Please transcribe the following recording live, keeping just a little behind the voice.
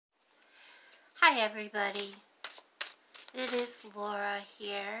Hi everybody, it is Laura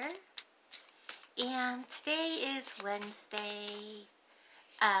here, and today is Wednesday,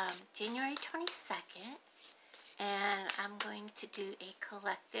 January 22nd, and I'm going to do a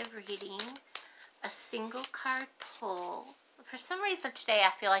collective reading, a single card pull. For some reason today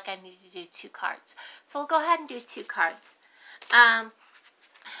I feel like I need to do two cards, so we'll go ahead and do two cards. I've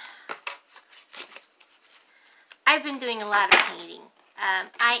been doing a lot of painting.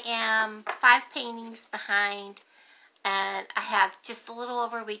 I am 5 paintings behind, and I have just a little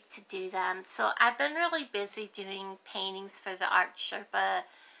over a week to do them. So I've been really busy doing paintings for the Art Sherpa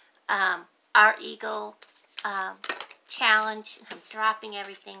Art Eagle challenge. I'm dropping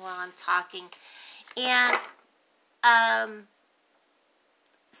everything while I'm talking. And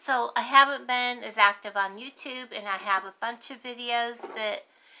so I haven't been as active on YouTube, and I have a bunch of videos that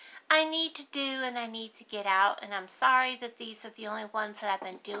I need to do and I need to get out, and I'm sorry that these are the only ones that I've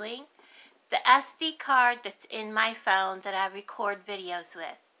been doing. The SD card that's in my phone that I record videos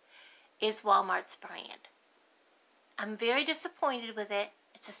with is Walmart's brand. I'm very disappointed with it.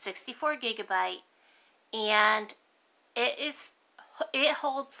 It's a 64 gigabyte, and it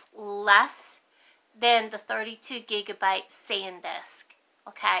holds less than the 32 gigabyte SanDisk.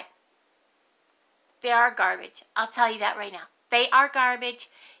 Okay? They are garbage. I'll tell you that right now. They are garbage.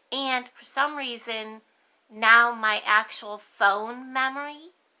 And for some reason, now my actual phone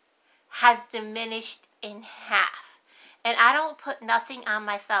memory has diminished in half. And I don't put nothing on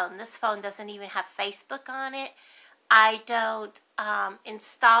my phone. This phone doesn't even have Facebook on it. I don't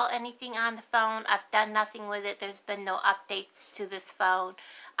install anything on the phone. I've done nothing with it. There's been no updates to this phone.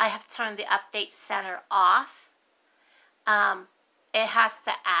 I have turned the update center off. It has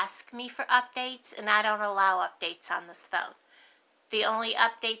to ask me for updates, and I don't allow updates on this phone. The only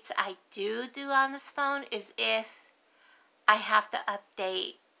updates I do on this phone is if I have to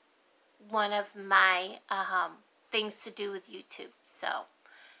update one of my things to do with YouTube. So,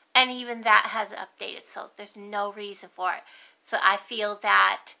 and even that hasn't updated, so there's no reason for it. So I feel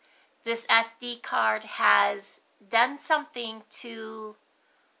that this SD card has done something to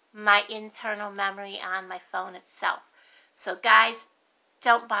my internal memory on my phone itself. So guys,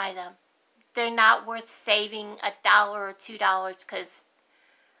 don't buy them. They're not worth saving $1 or $2 because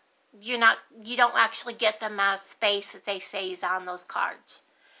you don't actually get the amount of space that they say is on those cards.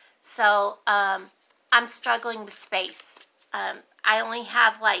 So I'm struggling with space. I only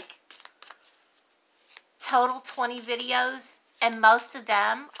have like total 20 videos, and most of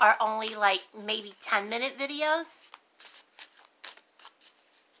them are only like maybe 10-minute videos.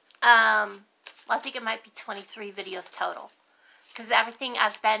 Well, I think it might be 23 videos total. Because everything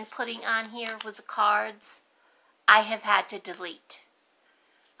I've been putting on here with the cards, I have had to delete.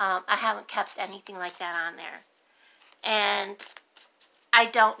 I haven't kept anything like that on there. And I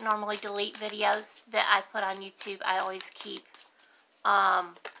don't normally delete videos that I put on YouTube. I always keep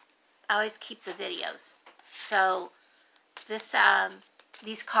the videos. So this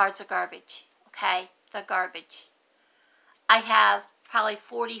these cards are garbage. Okay? They're garbage. I have probably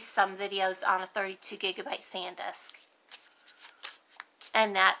 40-some videos on a 32 gigabyte SanDisk.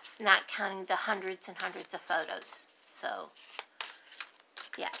 And that's not counting the hundreds and hundreds of photos. So,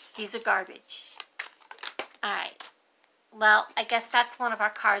 yeah, these are garbage. Alright. Well, I guess that's one of our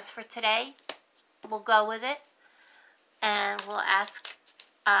cards for today. We'll go with it. And we'll ask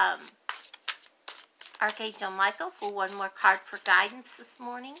Archangel Michael for one more card for guidance this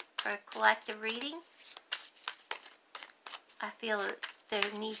morning for a collective reading. I feel that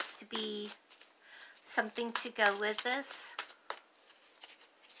there needs to be something to go with this.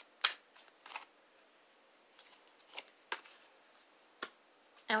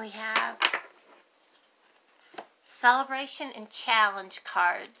 And we have celebration and challenge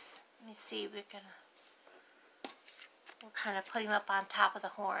cards. Let me see, we'll kind of put him up on top of the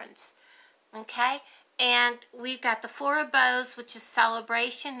horns. Okay? And we've got the 4 of bows, which is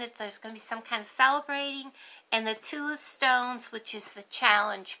celebration, that there's going to be some kind of celebrating. And the 2 of stones, which is the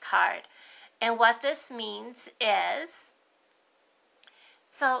challenge card. And what this means is,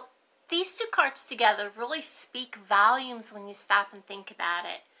 so these 2 cards together really speak volumes when you stop and think about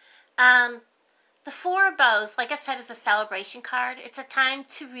it. The 4 of bows, like I said, is a celebration card. It's a time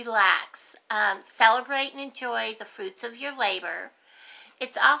to relax, celebrate and enjoy the fruits of your labor.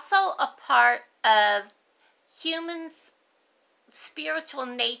 It's also a part of humans' spiritual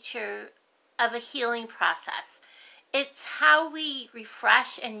nature of a healing process. It's how we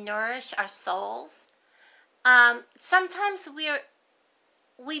refresh and nourish our souls. Sometimes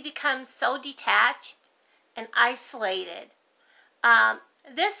we become so detached and isolated.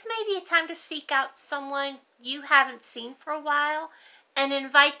 This may be a time to seek out someone you haven't seen for a while and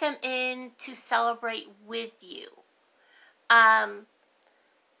invite them in to celebrate with you.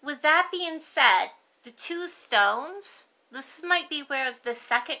 With that being said, the two stones, this might be where the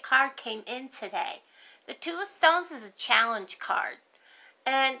second card came in today. The two of stones is a challenge card.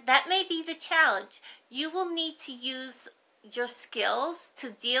 And that may be the challenge. You will need to use your skills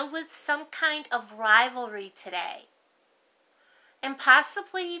to deal with some kind of rivalry today. And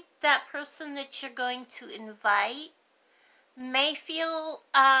possibly that person that you're going to invite may feel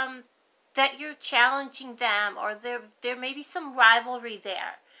that you're challenging them, or there may be some rivalry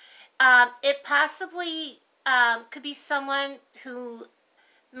there. It possibly could be someone who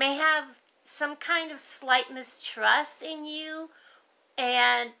may have some kind of slight mistrust in you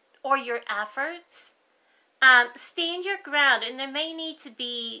and or your efforts. Stand your ground, and there may need to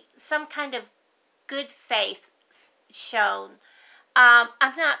be some kind of good faith shown.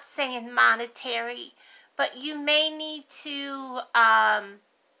 I'm not saying monetary, but you may need to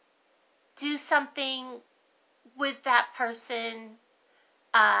do something with that person.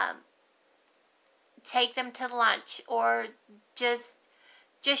 Take them to lunch, or just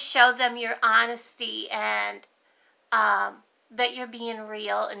show them your honesty and that you're being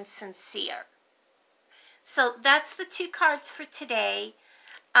real and sincere. So that's the two cards for today.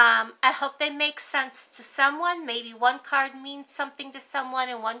 I hope they make sense to someone. Maybe one card means something to someone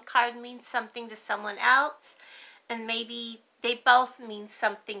and one card means something to someone else. And maybe they both mean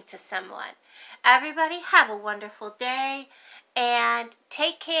something to someone. Everybody have a wonderful day and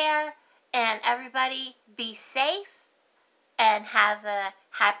take care. And everybody be safe and have a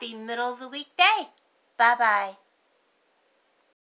happy middle of the week day. Bye-bye.